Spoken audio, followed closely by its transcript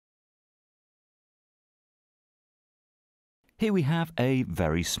Here we have a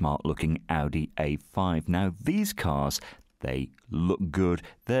very smart looking Audi A5. Now these cars, they look good,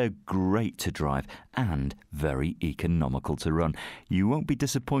 they're great to drive and very economical to run. You won't be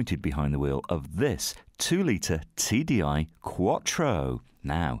disappointed behind the wheel of this 2.0 Tdi Quattro.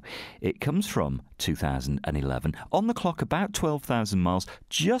 Now, it comes from 2011, on the clock about 12,000 miles,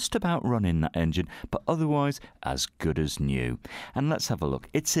 just about running that engine, but otherwise as good as new. And let's have a look.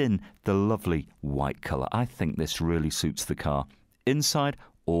 It's in the lovely white colour. I think this really suits the car. Inside,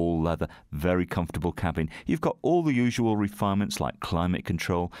 all leather, very comfortable cabin. You've got all the usual refinements like climate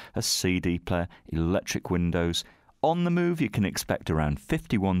control, a CD player, electric windows. On the move, you can expect around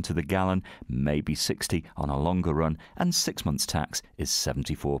 51 to the gallon, maybe 60 on a longer run, and 6 months tax is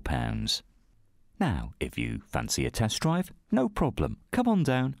 £74. Now, if you fancy a test drive, no problem. Come on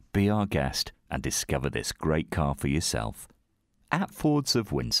down, be our guest, and discover this great car for yourself. At Fords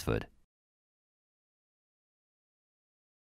of Winsford.